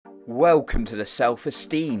Welcome to the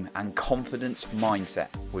Self-Esteem and Confidence Mindset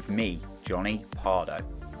with me, Johnny Pardo.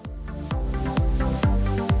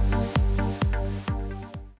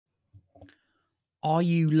 Are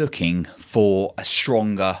you looking for a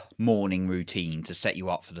stronger morning routine to set you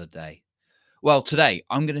up for the day? Well, today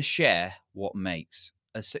I'm going to share what makes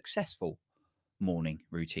a successful morning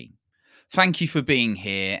routine. Thank you for being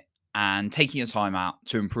here and taking your time out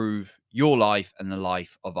to improve your life and the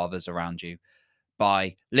life of others around you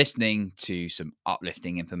by listening to some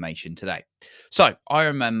uplifting information today. So I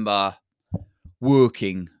remember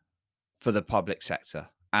working for the public sector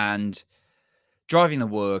and driving to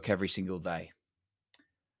work every single day.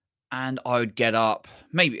 And I would get up,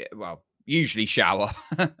 usually shower.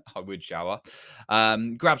 I would shower,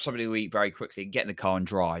 grab something to eat very quickly, get in the car and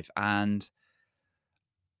drive. And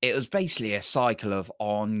it was basically a cycle of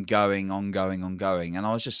ongoing. And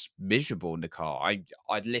I was just miserable in the car.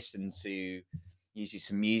 I'd listen to usually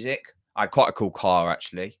some music. I had quite a cool car,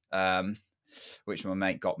 actually, which my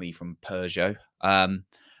mate got me from Peugeot. But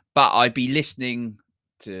I'd be listening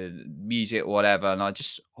to music or whatever, and I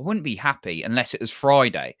wouldn't be happy unless it was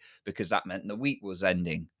Friday, because that meant the week was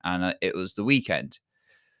ending and it was the weekend.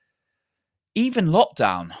 Even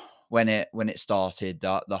lockdown, when it started,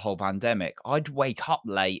 the whole pandemic, I'd wake up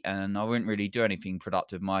late and I wouldn't really do anything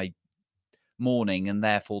productive my morning and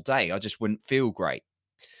therefore day. I just wouldn't feel great.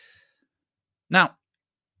 Now,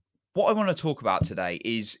 what I want to talk about today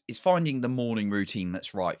is finding the morning routine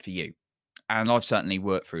that's right for you. And I've certainly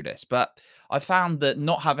worked through this, but I found that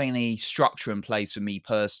not having any structure in place for me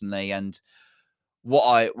personally, and what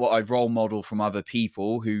I've role model from other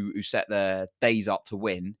people who set their days up to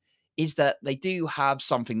win, is that they do have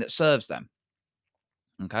something that serves them.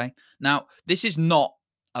 Okay. Now, this is not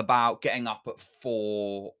about getting up at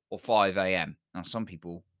 4 or 5 a.m. Now, some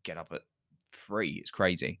people get up at 3. It's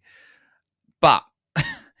crazy. But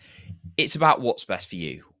it's about what's best for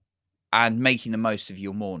you and making the most of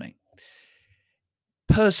your morning.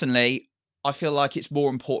 Personally, I feel like it's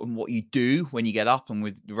more important what you do when you get up and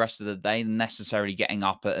with the rest of the day than necessarily getting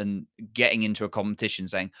up and getting into a competition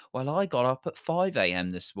saying, well, I got up at 5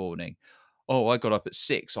 a.m. this morning. Oh, I got up at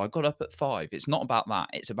 6. I got up at 5. It's not about that.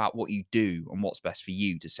 It's about what you do and what's best for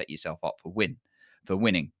you to set yourself up for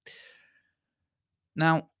winning.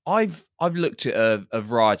 Now, I've looked at a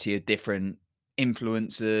variety of different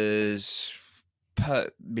influencers,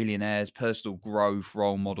 millionaires, personal growth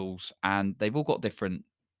role models, and they've all got different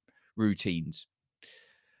routines.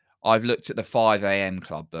 I've looked at the 5 a.m.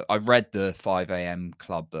 Club book. I've read the 5 a.m.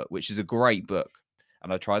 Club book, which is a great book,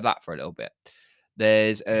 and I tried that for a little bit.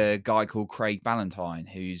 There's a guy called Craig Ballantyne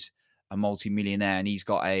who's a multi-millionaire, and he's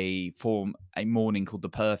got a morning called the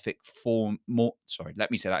Perfect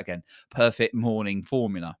Morning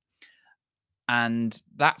Formula. And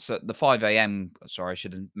that's the 5 a.m. Sorry, I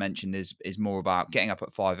should have mentioned is more about getting up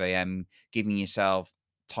at 5 a.m., giving yourself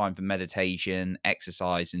time for meditation,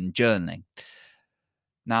 exercise, and journaling.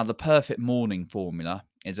 Now, the Perfect Morning Formula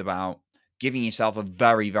is about giving yourself a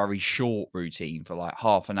very, very short routine for like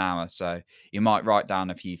half an hour. So you might write down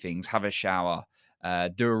a few things, have a shower,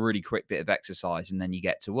 do a really quick bit of exercise, and then you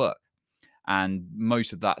get to work. And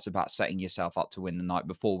most of that's about setting yourself up to win the night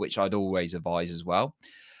before, which I'd always advise as well.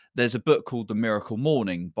 There's a book called The Miracle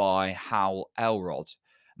Morning by Hal Elrod,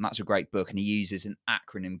 and that's a great book. And he uses an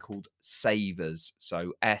acronym called SAVERS,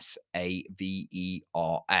 so SAVERS.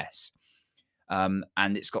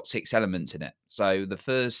 And it's got 6 elements in it. So the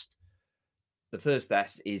first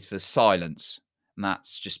S is for silence, and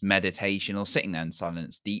that's just meditation or sitting there in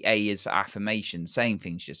silence. The A is for affirmation, saying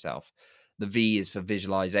things to yourself. The V is for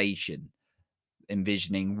visualization,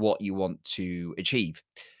 envisioning what you want to achieve.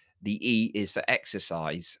 The E is for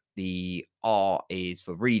exercise. The R is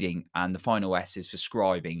for reading, and the final S is for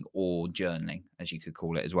scribing or journaling, as you could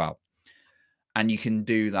call it as well. And you can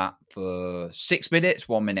do that for 6 minutes,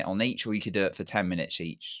 1 minute on each, or you could do it for 10 minutes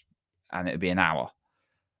each, and it would be an hour.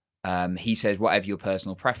 He says, whatever your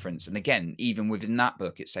personal preference. And again, even within that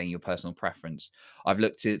book, it's saying your personal preference. I've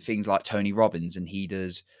looked at things like Tony Robbins, and he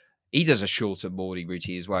does a shorter morning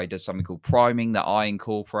routine as well. He does something called priming that I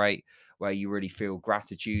incorporate, where you really feel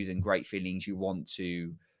gratitude and great feelings you want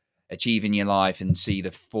to achieve in your life and see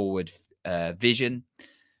the forward vision.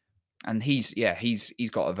 And he's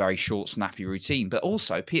got a very short, snappy routine. But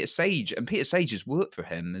also Peter Sage has worked for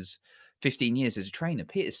him as 15 years as a trainer.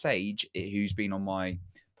 Peter Sage, who's been on my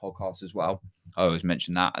podcast as well. I always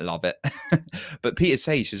mention that. I love it. But Peter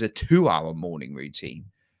Sage has a 2-hour morning routine.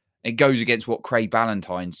 It goes against what Craig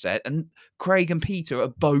Ballantyne said. And Craig and Peter are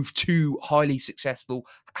both two highly successful,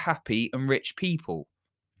 happy and rich people.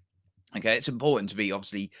 Okay, it's important to be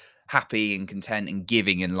obviously happy and content and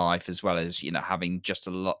giving in life, as well as, having just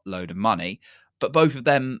a load of money. But both of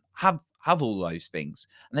them have all those things,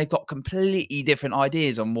 and they've got completely different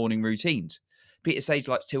ideas on morning routines. Peter Sage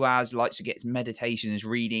likes 2 hours, likes to get his meditation, his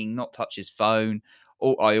reading, not touch his phone.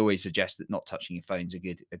 Or I always suggest that not touching your phone is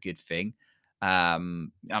a good thing.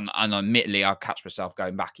 And admittedly, I catch myself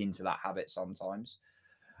going back into that habit sometimes,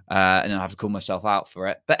 and I have to call myself out for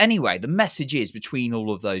it. But anyway, the message is, between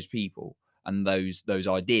all of those people and those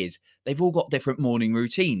ideas, they've all got different morning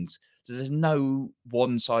routines. So there's no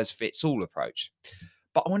one size fits all approach.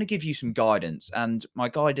 But I want to give you some guidance, and my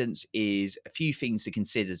guidance is a few things to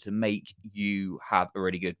consider to make you have a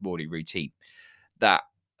really good morning routine. That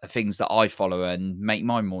are things that I follow and make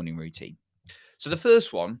my morning routine. So the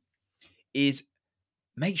first one is,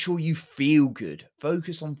 make sure you feel good.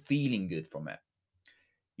 Focus on feeling good from it.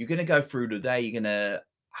 You're going to go through the day. You're going to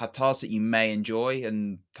have tasks that you may enjoy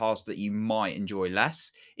and tasks that you might enjoy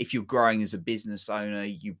less. If you're growing as a business owner,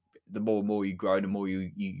 the more and more you grow, the more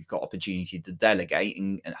you got opportunity to delegate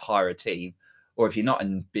and hire a team. Or if you're not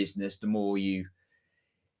in business, the more you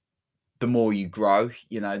grow,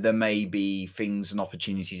 there may be things and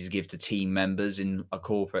opportunities to give to team members in a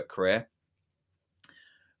corporate career.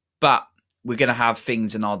 But we're going to have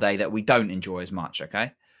things in our day that we don't enjoy as much,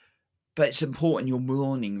 okay? But it's important your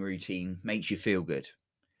morning routine makes you feel good.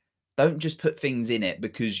 Don't just put things in it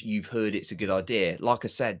because you've heard it's a good idea. Like I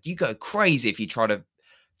said, you go crazy if you try to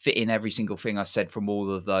fit in every single thing I said from all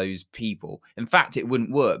of those people. In fact, it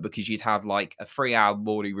wouldn't work, because you'd have like a 3-hour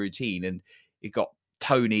morning routine, and you've got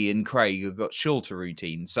Tony and Craig who've got shorter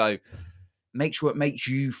routines. So make sure it makes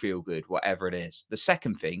you feel good, whatever it is. The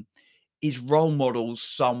second thing is, role models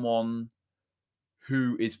someone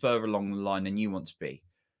who is further along the line than you want to be.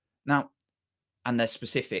 Now, and they're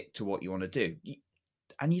specific to what you want to do.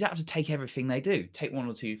 And you don't have to take everything they do. Take one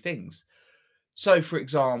or two things. So, for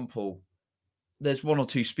example, there's one or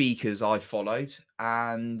two speakers I followed,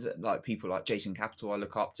 and like people like Jason Capital I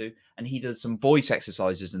look up to, and he does some voice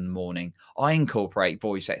exercises in the morning. I incorporate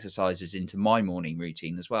voice exercises into my morning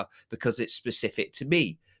routine as well, because it's specific to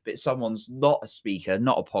me. But if someone's not a speaker,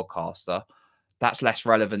 not a podcaster, that's less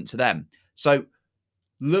relevant to them. So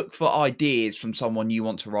look for ideas from someone you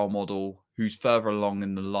want to role model, who's further along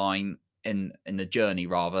in the line, in the journey,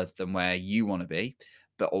 rather than where you want to be,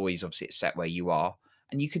 but always obviously it's set where you are.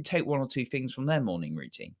 And you can take one or two things from their morning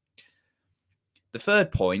routine. The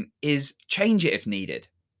third point is, change it if needed.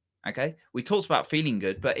 Okay. We talked about feeling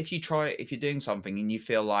good, but if you're doing something and you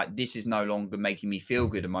feel like this is no longer making me feel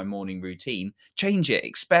good in my morning routine, change it,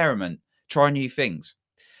 experiment, try new things.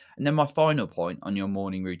 And then my final point on your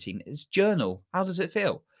morning routine is, journal. How does it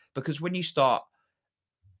feel? Because when you start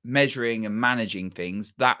measuring and managing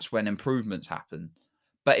things, that's when improvements happen.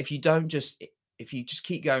 But if you just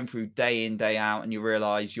keep going through day in, day out, and you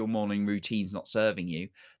realize your morning routine's not serving you,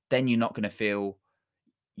 then you're not going to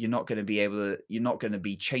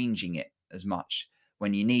be changing it as much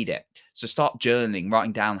when you need it. So start journaling,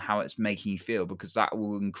 writing down how it's making you feel, because that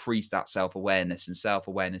will increase that self-awareness, and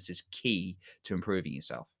self-awareness is key to improving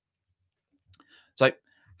yourself. So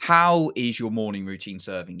how is your morning routine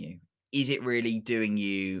serving you? Is it really doing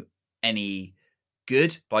you any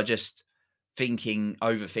good by just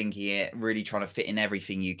overthinking it, really trying to fit in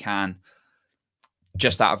everything you can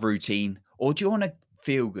just out of routine? Or do you want to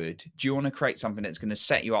feel good? Do you want to create something that's going to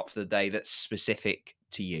set you up for the day, that's specific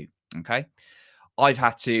to you? Okay. I've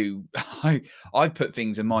put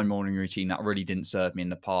things in my morning routine that really didn't serve me in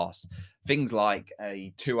the past. Things like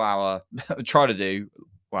a 2-hour, try to do,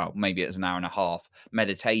 well, maybe it's an hour and a half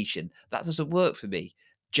meditation. That doesn't work for me.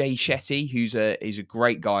 Jay Shetty, who's a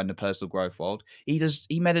great guy in the personal growth world,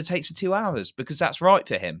 he meditates for 2 hours because that's right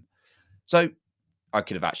for him. So I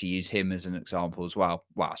could have actually used him as an example as well.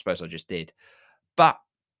 Well, I suppose I just did. But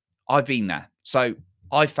I've been there. So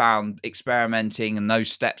I found experimenting and those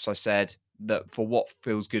steps I said, that for what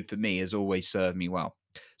feels good for me, has always served me well.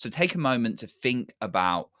 So take a moment to think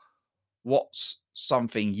about what's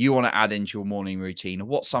something you want to add into your morning routine, or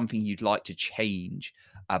what's something you'd like to change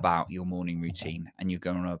about your morning routine, and you're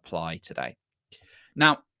going to apply today.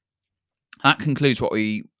 Now, that concludes what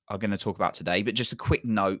we are going to talk about today. But just a quick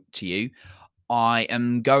note to you, I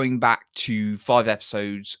am going back to 5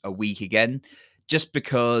 episodes a week again, just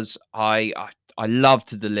because I love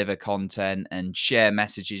to deliver content and share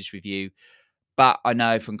messages with you. But I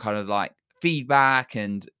know from kind of like feedback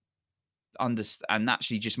and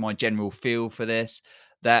actually just my general feel for this,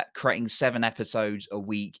 that creating 7 episodes a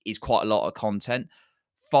week is quite a lot of content.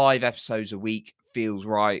 5 episodes a week feels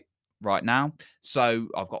right now. So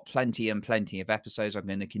I've got plenty of episodes. I'm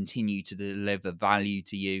going to continue to deliver value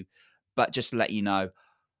to you. But just to let you know,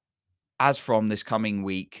 as from this coming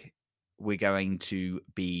week, we're going to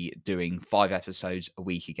be doing 5 episodes a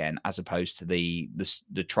week again, as opposed to the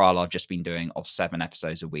trial I've just been doing of 7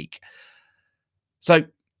 episodes a week. So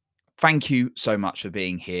thank you so much for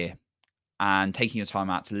being here and taking your time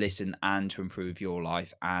out to listen and to improve your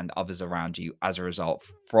life and others around you as a result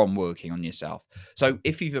from working on yourself. So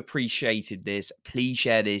if you've appreciated this, please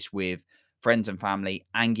share this with friends and family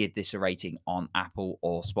and give this a rating on Apple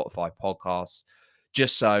or Spotify podcasts,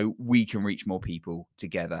 just so we can reach more people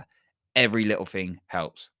together. Every little thing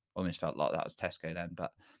helps. Almost felt like that was Tesco then,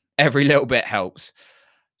 but every little bit helps.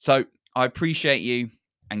 So I appreciate you,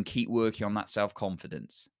 and keep working on that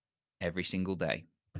self-confidence every single day.